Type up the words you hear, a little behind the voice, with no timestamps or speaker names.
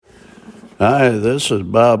Hi, this is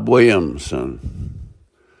Bob Williamson,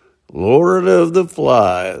 Lord of the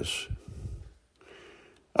Flies.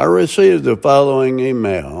 I received the following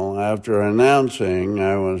email after announcing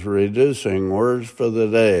I was reducing words for the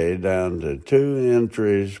day down to 2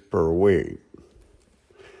 entries per week.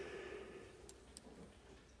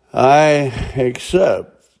 I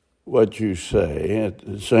accept what you say. At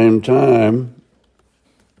the same time,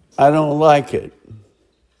 I don't like it.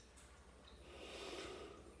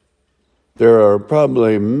 There are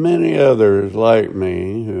probably many others like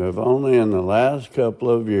me who have only in the last couple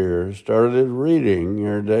of years started reading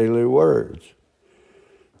your daily words.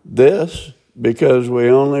 This because we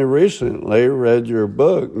only recently read your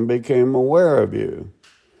book and became aware of you.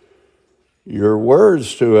 Your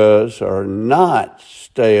words to us are not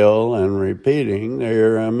stale and repeating. They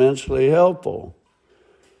are immensely helpful.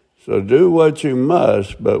 So do what you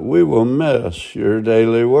must, but we will miss your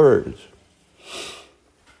daily words.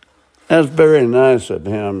 That's very nice of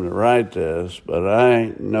him to write this, but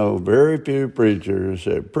I know very few preachers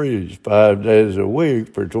that preach 5 days a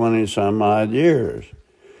week for 20-some-odd years.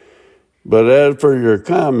 But as for your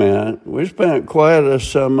comment, we spent quite a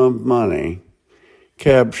sum of money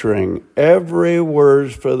capturing every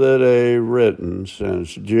word for the day written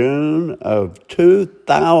since June of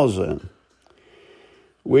 2000.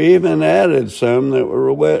 We even added some that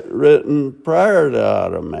were written prior to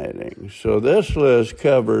automating. So this list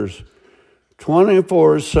covers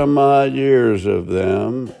 24 some odd years of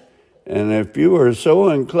them, and if you are so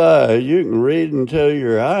inclined, you can read until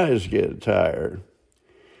your eyes get tired.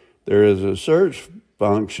 There is a search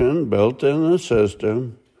function built in the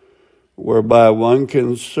system whereby one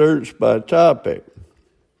can search by topic,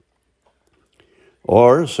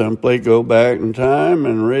 or simply go back in time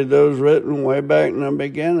and read those written way back in the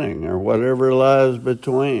beginning or whatever lies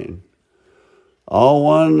between. All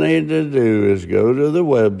one need to do is go to the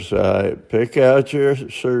website, pick out your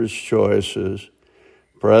search choices,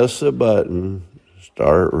 press the button,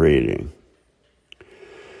 start reading.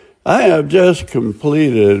 I have just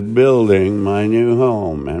completed building my new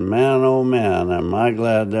home, and man, oh man, am I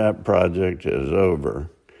glad that project is over.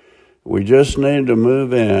 We just need to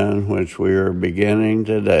move in, which we are beginning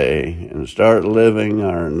today, and start living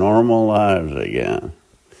our normal lives again.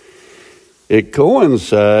 It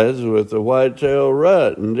coincides with the whitetail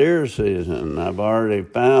rut and deer season. I've already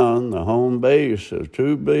found the home base of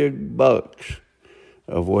 2 big bucks,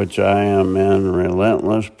 of which I am in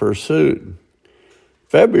relentless pursuit.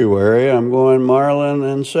 February, I'm going marlin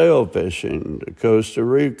and sail fishing to Costa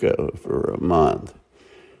Rica for a month.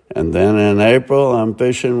 And then in April, I'm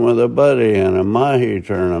fishing with a buddy in a mahi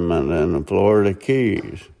tournament in the Florida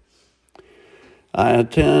Keys. I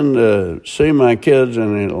intend to see my kids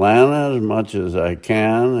in Atlanta as much as I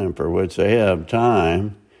can and for which they have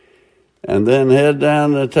time, and then head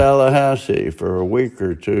down to Tallahassee for a week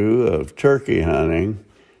or two of turkey hunting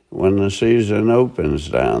when the season opens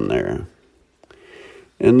down there.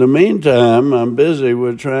 In the meantime, I'm busy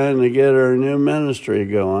with trying to get our new ministry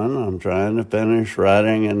going. I'm trying to finish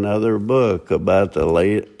writing another book about the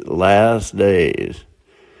last days.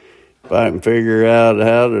 If I can figure out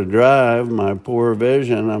how to drive my poor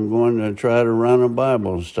vision, I'm going to try to run a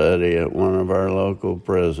Bible study at one of our local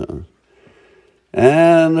prisons.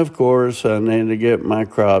 And, of course, I need to get my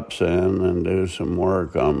crops in and do some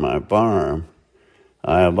work on my farm.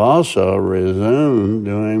 I have also resumed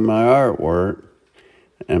doing my artwork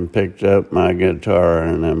and picked up my guitar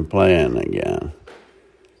and am playing again.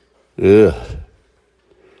 Ugh.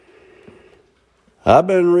 I've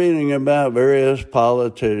been reading about various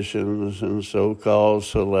politicians and so-called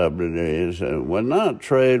celebrities and would not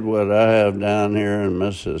trade what I have down here in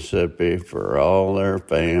Mississippi for all their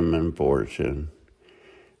fame and fortune.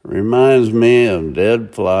 Reminds me of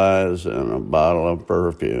dead flies and a bottle of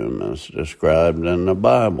perfume as described in the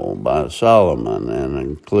Bible by Solomon in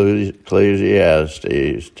Ecclesiastes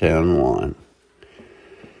 10:1.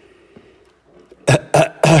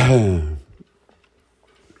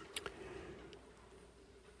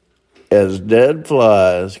 As dead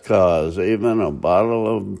flies cause even a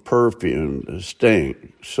bottle of perfume to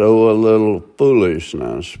stink, so a little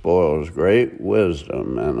foolishness spoils great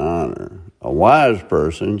wisdom and honor. A wise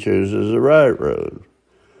person chooses the right road.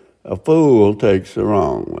 A fool takes the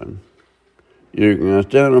wrong one. You can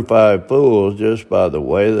identify fools just by the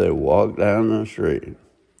way they walk down the street.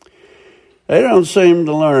 They don't seem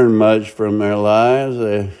to learn much from their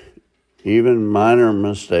lives. Even minor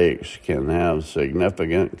mistakes can have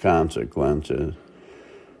significant consequences.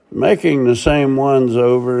 Making the same ones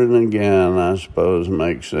over and again, I suppose,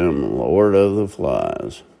 makes them Lord of the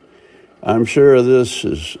Flies. I'm sure this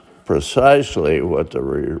is precisely what the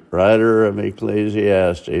writer of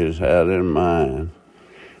Ecclesiastes had in mind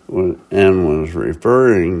and was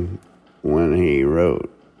referring when he wrote,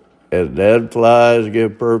 "As dead flies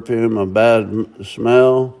give perfume a bad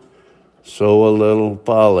smell, so a little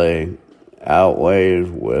folly outweighs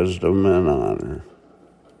wisdom and honor."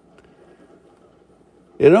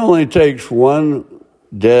 It only takes one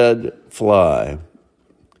dead fly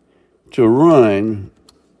to ruin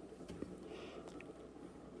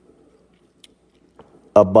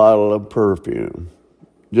a bottle of perfume,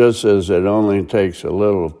 just as it only takes a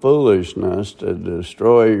little foolishness to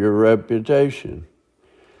destroy your reputation.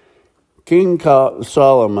 King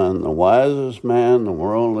Solomon, the wisest man the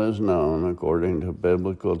world has known, according to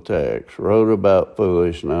biblical texts, wrote about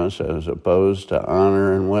foolishness as opposed to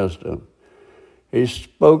honor and wisdom. He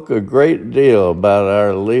spoke a great deal about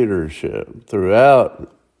our leadership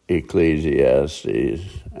throughout Ecclesiastes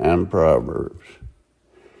and Proverbs.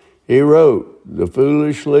 He wrote, "The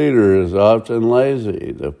foolish leader is often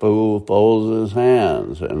lazy. The fool folds his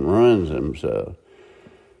hands and ruins himself.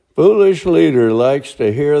 Foolish leader likes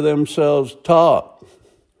to hear themselves talk.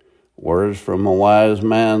 Words from a wise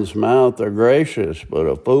man's mouth are gracious, but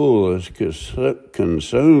a fool is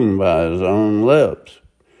consumed by his own lips.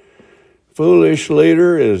 Foolish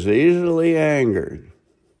leader is easily angered.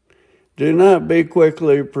 Do not be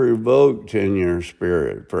quickly provoked in your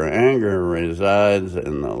spirit, for anger resides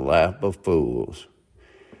in the lap of fools.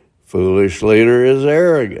 Foolish leader is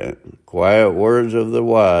arrogant. Quiet words of the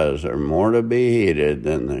wise are more to be heeded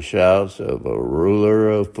than the shouts of a ruler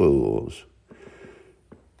of fools.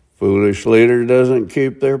 Foolish leader doesn't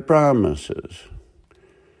keep their promises.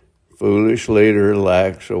 Foolish leader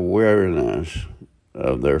lacks awareness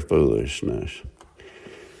of their foolishness."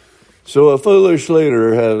 So a foolish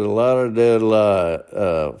leader has a lot of dead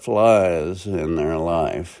flies in their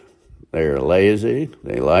life. They are lazy.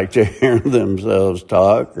 They like to hear themselves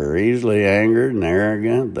talk, are easily angered and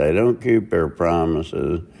arrogant. They don't keep their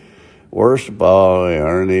promises. Worst of all, they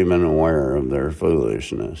aren't even aware of their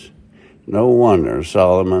foolishness. No wonder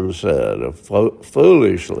Solomon said a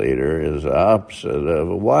foolish leader is the opposite of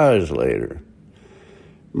a wise leader.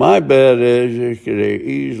 My bet is you could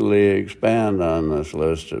easily expand on this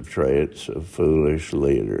list of traits of foolish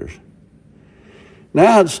leaders.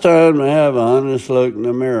 Now it's time to have an honest look in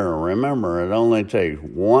the mirror. Remember, it only takes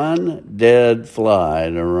one dead fly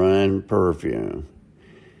to ruin perfume.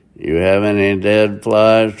 You have any dead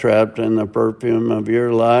flies trapped in the perfume of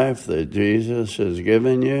your life that Jesus has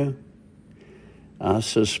given you? I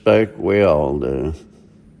suspect we all do.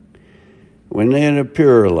 We need a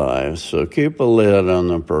pure life, so keep a lid on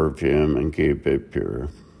the perfume and keep it pure.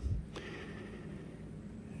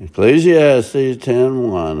 Ecclesiastes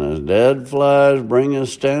 10:1, "As dead flies bring a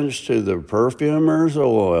stench to the perfumer's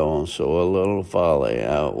oil, so a little folly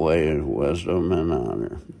outweighs wisdom and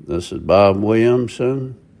honor." This is Bob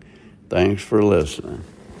Williamson. Thanks for listening.